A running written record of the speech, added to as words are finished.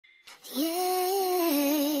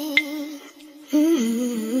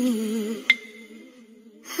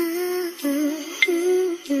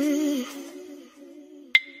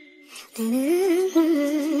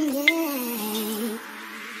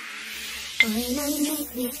know you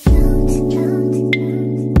make me float, float.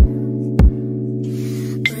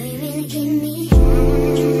 Boy, you really give me high.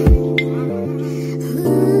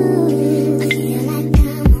 Ooh, I feel like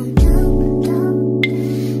I'm on dope, dope.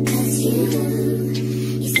 'Cause you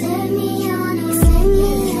set me on a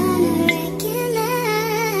regular.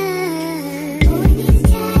 Boy, this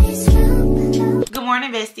guy is dope. Good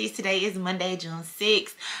morning, besties. Today is Monday, June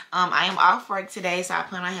 6th. I am off work today, so I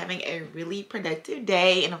plan on having a really productive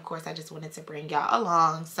day, and of course I just wanted to bring y'all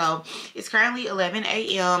along. So it's currently 11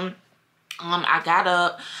 a.m. I got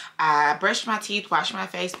up, I brushed my teeth, washed my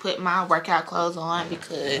face, put my workout clothes on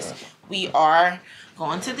because we are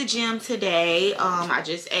going to the gym today. I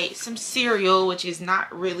just ate some cereal, which is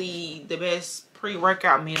not really the best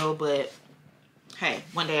pre-workout meal, but hey,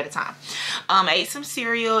 one day at a time. I ate some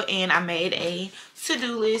cereal and I made a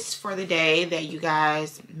to-do list for the day that you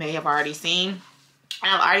guys may have already seen.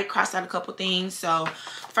 I've already crossed out a couple things. So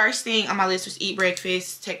first thing on my list was eat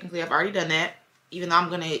breakfast. Technically, I've already done that. Even though I'm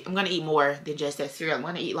gonna eat more than just that cereal. I'm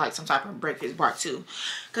gonna eat like some type of breakfast bar too,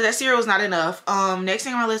 because that cereal was not enough. Next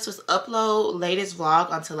thing on my list was upload latest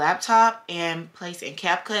vlog onto laptop and place in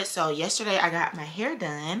Capcut. So yesterday I got my hair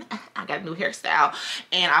done. I got a new hairstyle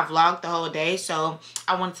and I vlogged the whole day. So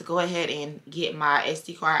I wanted to go ahead and get my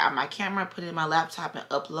SD card out of my camera, put it in my laptop, and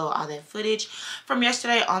upload all that footage from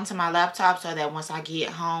yesterday onto my laptop, so that once I get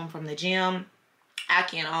home from the gym, I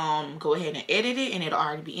can go ahead and edit it and it'll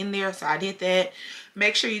already be in there. So I did that.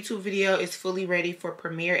 Make sure YouTube video is fully ready for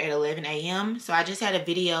premiere at 11 a.m. So I just had a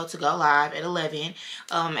video to go live at 11.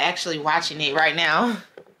 Actually watching it right now.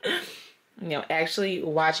 Actually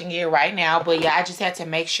watching it right now. But yeah, I just had to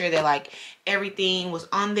make sure that like everything was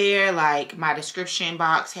on there. Like my description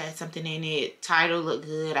box had something in it, title looked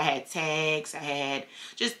good, I had tags, I had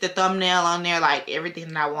just the thumbnail on there, like everything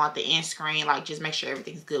that I want, the end screen, like just make sure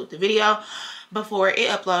everything's good with the video before it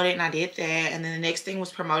uploaded. And I did that. And then the next thing was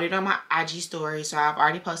promoted on my IG story. So I've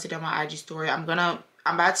already posted on my IG story. I'm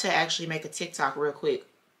about to actually make a TikTok real quick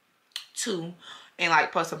too, and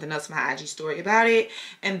like post something else on my IG story about it.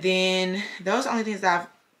 And then those are the only things that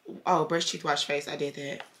brush teeth, wash face, I did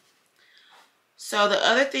that. So the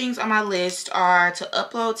other things on my list are to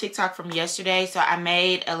upload TikTok from yesterday. So I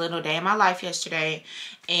made a little day in my life yesterday,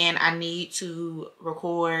 and I need to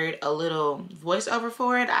record a little voiceover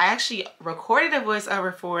for it. I actually recorded a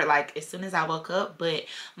voiceover for it like as soon as I woke up, but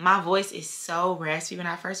my voice is so raspy when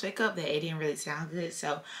I first wake up that it didn't really sound good.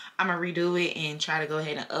 So I'm gonna redo it and try to go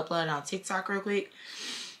ahead and upload it on TikTok real quick.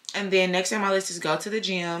 And then next on my list is go to the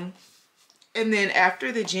gym. And then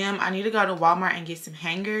after the gym, I need to go to Walmart and get some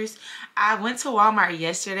hangers. I went to Walmart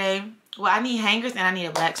yesterday. Well, I need hangers and I need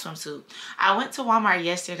a black swimsuit. I went to Walmart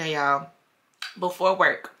yesterday, y'all, before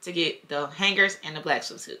work to get the hangers and the black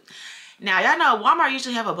swimsuit. Now, y'all know Walmart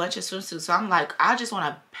usually have a bunch of swimsuits. So I'm like, I just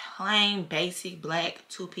want a plain, basic black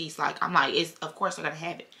two-piece. Like, I'm like, of course I gotta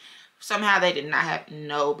have it. Somehow they did not have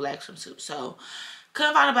no black swimsuit. So,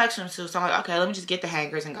 couldn't find a black swimsuit. So I'm like, okay, let me just get the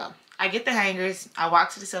hangers and go. I get the hangers. I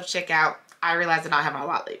walk to the self-checkout. I realized that I don't have my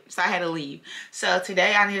wallet, so I had to leave. So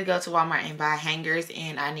today I need to go to Walmart and buy hangers,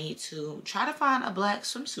 and I need to try to find a black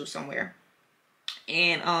swimsuit somewhere.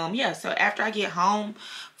 And yeah, so after I get home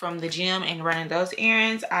from the gym and running those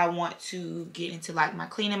errands, I want to get into like my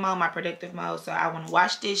cleaning mode, my productive mode. So I want to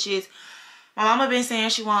wash dishes. My mama been saying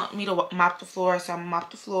she want me to mop the floor, so I'm gonna mop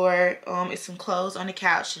the floor. It's some clothes on the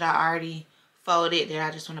couch that I already folded that I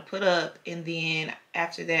just want to put up, and then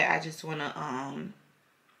after that I just want to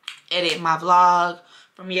edit my vlog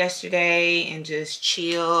from yesterday and just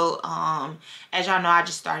chill. As y'all know, I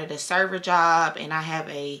just started a server job, and I have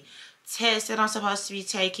a test that I'm supposed to be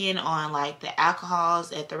taking on like the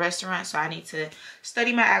alcohols at the restaurant, so I need to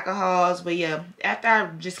study my alcohols. But yeah, after I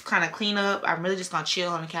just kind of clean up, I'm really just gonna chill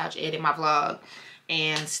on the couch, edit my vlog,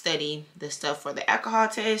 and study the stuff for the alcohol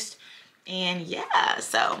test. And yeah,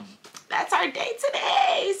 so that's our day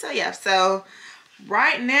today. So yeah, so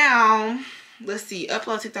right now, let's see,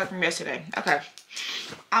 upload TikTok from yesterday. Okay,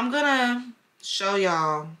 I'm gonna show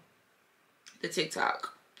y'all the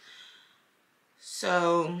TikTok.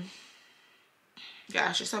 So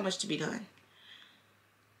gosh, there's so much to be done.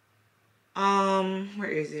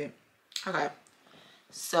 Where is it? Okay,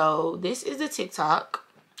 so this is the TikTok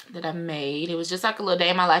that I made. It was just like a little day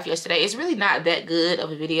in my life yesterday. It's really not that good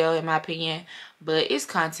of a video in my opinion, but it's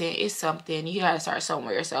content, it's something. You gotta start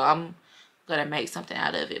somewhere, so I'm gonna make something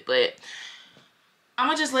out of it. But I'm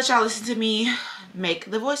gonna just let y'all listen to me make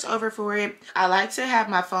the voiceover for it. I like to have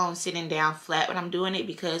my phone sitting down flat when I'm doing it,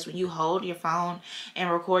 because when you hold your phone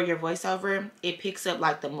and record your voiceover, it picks up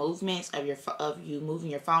like the movements of you moving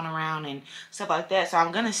your phone around and stuff like that. So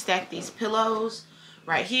I'm gonna stack these pillows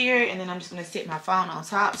right here, and then I'm just going to sit my phone on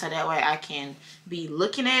top so that way I can be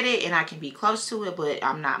looking at it and I can be close to it, but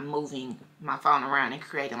I'm not moving my phone around and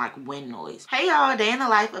creating like wind noise. Hey y'all, day in the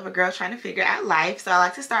life of a girl trying to figure out life. So I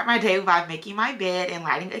like to start my day by making my bed and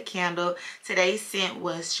lighting a candle. Today's scent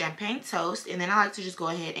was champagne toast, and then I like to just go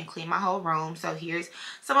ahead and clean my whole room. So here's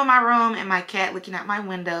some of my room and my cat looking out my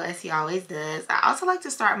window as he always does. I also like to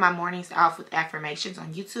start my mornings off with affirmations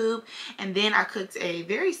on YouTube, and then I cooked a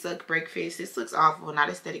very suck breakfast. This looks awful, not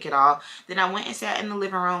aesthetic at all. Then I went and sat in the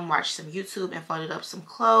living room, watched some YouTube, and folded up some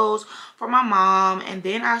clothes for my mom. And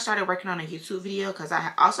then I started working on a YouTube video because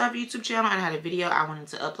I also have a YouTube channel and I had a video I wanted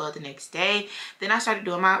to upload the next day. Then I started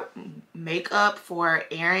doing my makeup for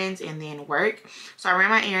errands and then work. So I ran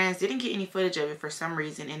my errands, didn't get any footage of it for some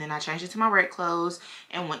reason, and then I changed it to my work clothes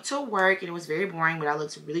and went to work, and it was very boring, but I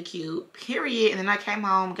looked really cute, period. And then I came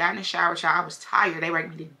home, got in the shower, I was tired, they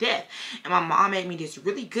worked me to death, and my mom made me this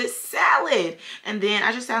really good salad. And then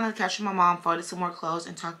I just sat on the couch with my mom, folded some more clothes,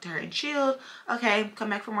 and talked to her and chilled. Okay, come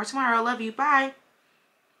back for more tomorrow. Love you. Bye.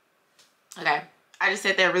 Okay, I just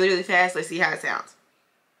said that really fast. Let's see how it sounds.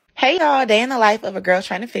 Hey y'all, day in the life of a girl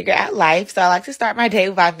trying to figure out life. So I like to start my day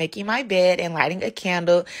by making my bed and lighting a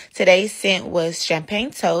candle. Today's scent was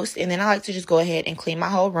champagne toast, and then I like to just go ahead and clean my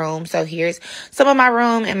whole room. So here's some of my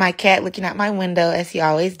room and my cat looking out my window as he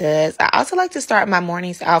always does. I also like to start my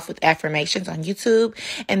mornings off with affirmations on YouTube,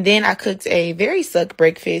 and then I cooked a very suck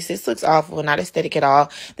breakfast. This looks awful, not aesthetic at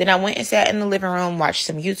all. Then I went and sat in the living room, watched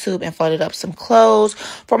some YouTube, and folded up some clothes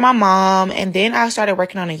for my mom. And then I started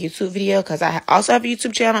working on a YouTube video because I also have a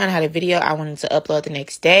YouTube channel and had a video I wanted to upload the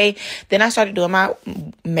next day. Then I started doing my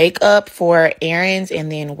makeup for errands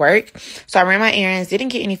and then work. So I ran my errands, didn't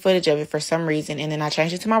get any footage of it for some reason, and then I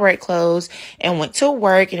changed it to my work clothes and went to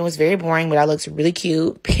work, and it was very boring, but I looked really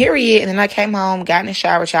cute, period. And then I came home, got in the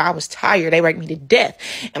shower, I was tired, they worked me to death,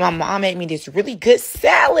 and my mom made me this really good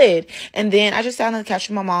salad. And then I just sat on the couch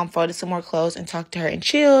with my mom, folded some more clothes, and talked to her and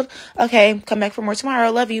chilled. Okay, come back for more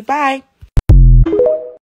tomorrow. Love you. Bye.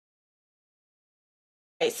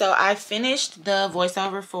 So I finished the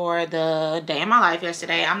voiceover for the day in my life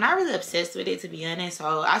yesterday. I'm not really obsessed with it, to be honest,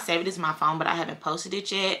 so I saved it to my phone, but I haven't posted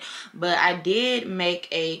it yet. But I did make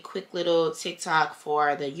a quick little TikTok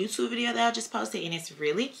for the YouTube video that I just posted, and it's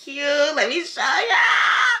really cute. Let me show ya.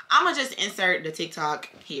 I'm gonna just insert the TikTok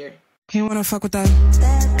here. He wanna fuck with that.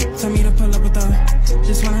 Tell me to pull up with that.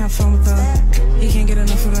 Just wanna have fun with that. He can't get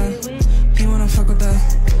enough of that. He wanna fuck with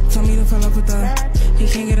that. Tell me to pull up with that. He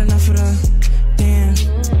can't get enough of that. Damn,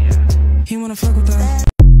 he wanna fuck with that.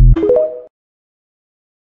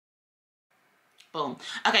 Boom.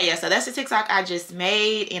 Okay, yeah, so that's the TikTok I just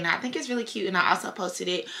made, and I think it's really cute, and I also posted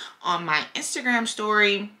it on my Instagram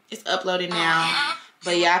story. It's uploaded now,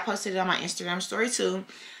 but yeah, I posted it on my Instagram story too.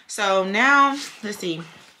 So now, let's see,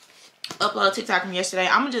 upload TikTok from yesterday.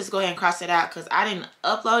 I'm gonna just go ahead and cross it out because I didn't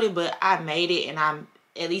upload it, but I made it, and I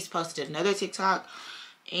at least posted another TikTok.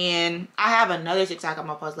 And I have another TikTok I'm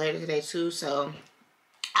gonna post later today too, so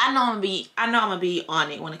I know I'm gonna be on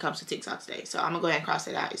it when it comes to TikTok today. So I'm gonna go ahead and cross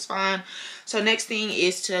it out. It's fine. So next thing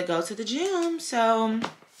is to go to the gym. So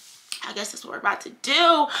I guess that's what we're about to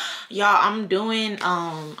do, y'all. I'm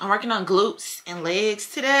working on glutes and legs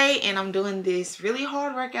today, and I'm doing this really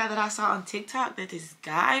hard workout that I saw on TikTok that this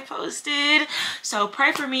guy posted. So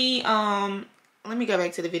pray for me. Let me go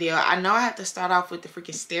back to the video. I know I have to start off with the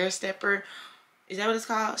freaking stair stepper. Is that what it's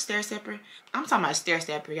called? Stair stepper? I'm talking about stair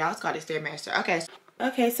stepper, y'all. It's called a Stairmaster.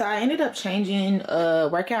 Okay, so I ended up changing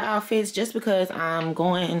workout outfits just because I'm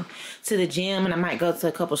going to the gym, and I might go to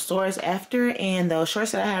a couple stores after. And those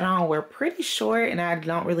shorts that I had on were pretty short, and I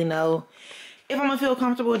don't really know if I'm gonna feel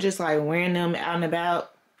comfortable just like wearing them out and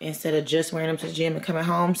about instead of just wearing them to the gym and coming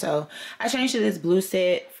home. So I changed to this blue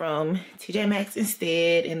set from TJ Maxx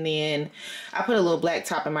instead, and then I put a little black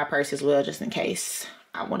top in my purse as well just in case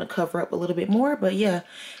I want to cover up a little bit more. But yeah,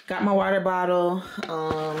 got my water bottle,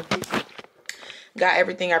 got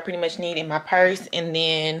everything I pretty much need in my purse, and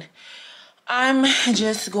then I'm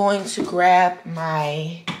just going to grab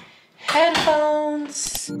my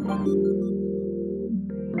headphones.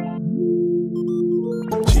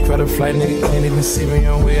 She caught a flight, nigga can't even see me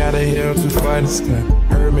on way out of here. I'm too far in the sky.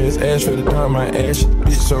 Hermes ash for the dark, my ash.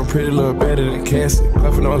 Bitch so pretty, look better than Cassie.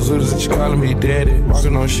 Puffin' on Zooters and she calling me daddy.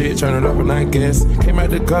 Walking on shit, turn it up and I gas. Came out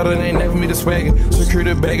the gutter and ain't never me the swagger.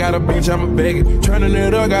 Security bag, got a bitch, I'm a bagger. Turning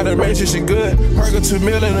it up, gotta make sure she good. Park a 2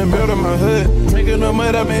 mil in the middle of my hood. Making no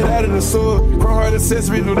mud, I made out of the sword. Chrome heart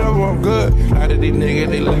accessories, whatever, I'm good. A lot of these niggas,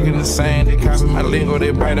 they looking the same. They copy my lingo,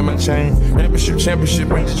 they biting my chain.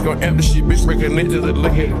 Championship, ain't just gon' empty shit. Bitch breaking niggas that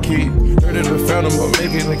look at it. kid. Heard of the fountain, but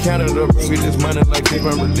making in Canada, bro, get this money like they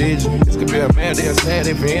my religion. This could be a mad, they a sad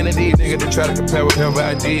infinity. Nigga, they try to compare whatever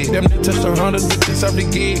I did. Them they touched 100 bitches off the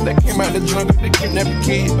gig. That came out the jungle, they kidnapped the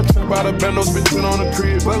kid. I trap out the bandos, been put on the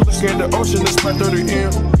crib. I look at the ocean, it's my 30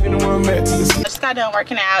 M. You know where I'm at. I just got done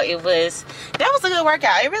working out. That was a good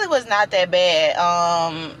workout. It really was not that bad.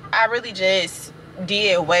 I really just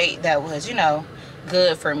did weight that was, you know,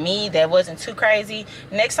 good for me, that wasn't too crazy.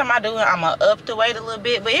 Next time I do it, I'm gonna up the weight a little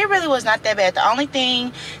bit, but it really was not that bad. The only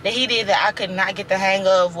thing that he did that I could not get the hang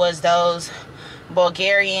of was those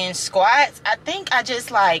Bulgarian squats. I think I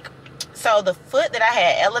just like, so the foot that I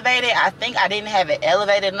had elevated, I think I didn't have it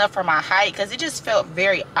elevated enough for my height, because it just felt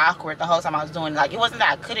very awkward the whole time I was doing it. Like, it wasn't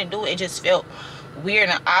that I couldn't do it, it just felt weird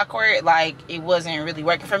and awkward, like it wasn't really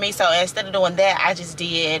working for me. So instead of doing that, I just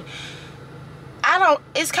did,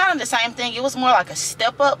 it's kind of the same thing. It was more like a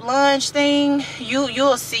step up lunge thing.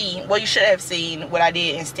 You'll see, well, you should have seen what I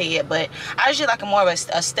did instead, but I just did like more of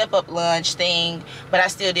a step up lunge thing, but I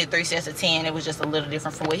still did 3 sets of 10. It was just a little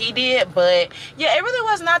different from what he did, but yeah, it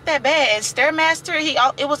really was not that bad. And Stairmaster,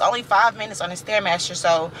 it was only 5 minutes on the Stairmaster,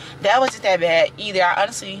 so that wasn't that bad either. I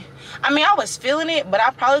was feeling it, but I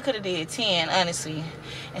probably could have did 10, honestly,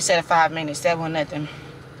 instead of 5 minutes. That wasn't nothing.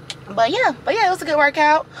 But yeah, it was a good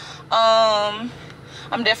workout.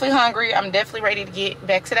 I'm definitely hungry. I'm definitely ready to get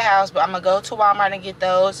back to the house, but I'm gonna go to Walmart and get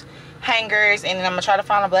those hangers, and then I'm gonna try to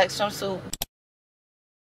find a black swimsuit.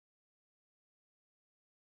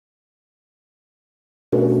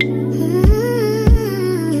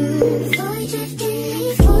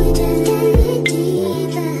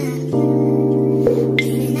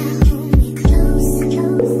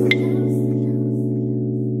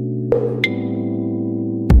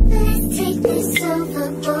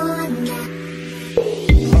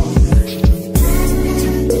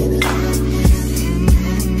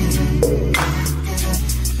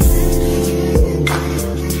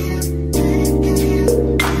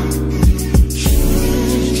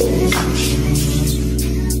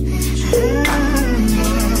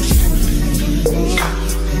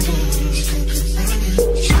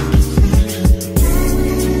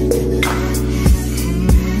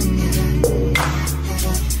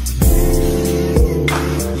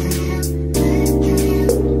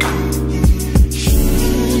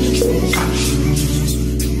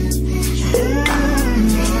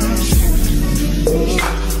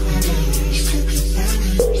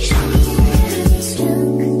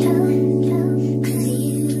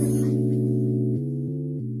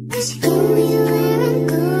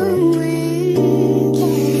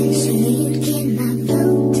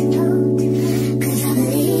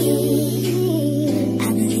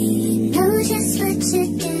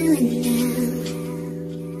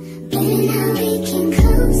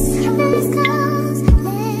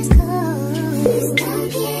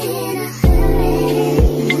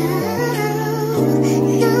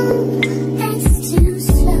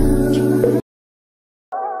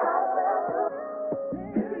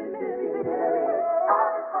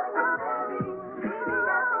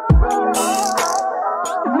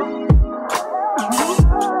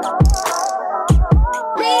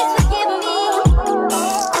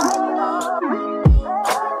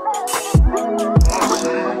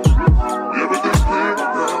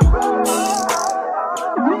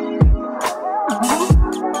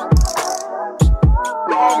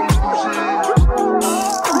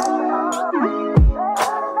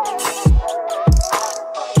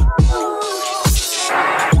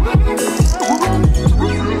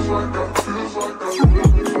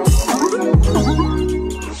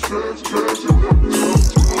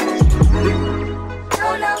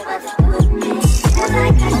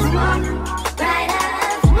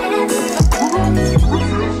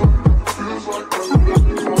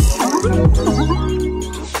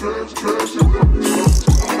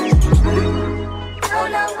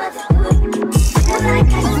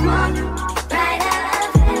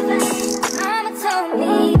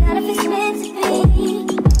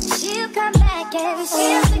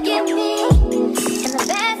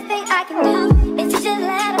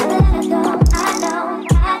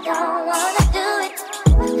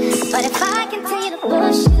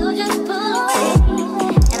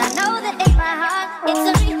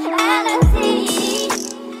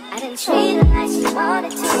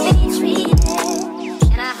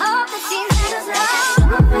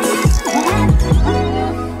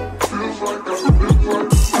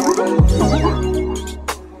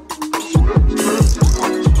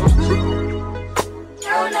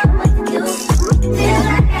 Feel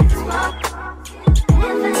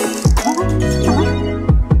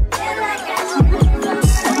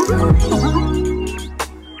like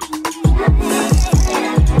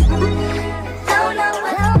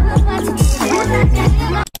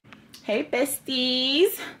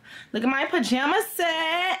Look at my pajama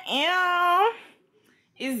set. Ew.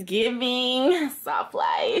 It's giving soft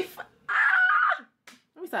life. Ah!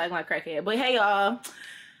 I'm starting like crackhead. But hey, y'all.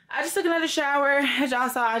 I just took another shower. As y'all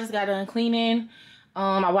saw, I just got done cleaning.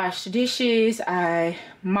 I washed the dishes. I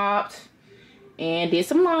mopped and did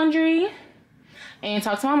some laundry. And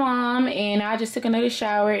talked to my mom. And I just took another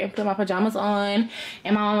shower and put my pajamas on.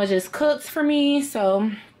 And my mama just cooked for me. So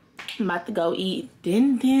I'm about to go eat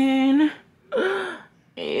din.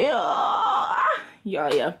 Yeah.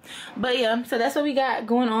 But yeah, so that's what we got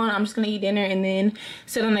going on. I'm just gonna eat dinner and then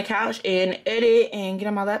sit on the couch and edit and get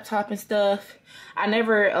on my laptop and stuff. I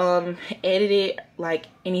never edited like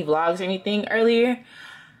any vlogs or anything earlier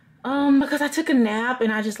because I took a nap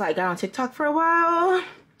and I just like got on TikTok for a while.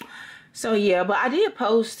 So yeah, but I did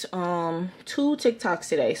post 2 TikToks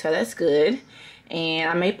today, so that's good. And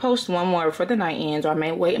I may post one more before the night ends, or I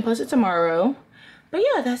may wait and post it tomorrow. But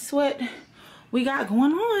yeah, that's what we got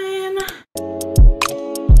going on.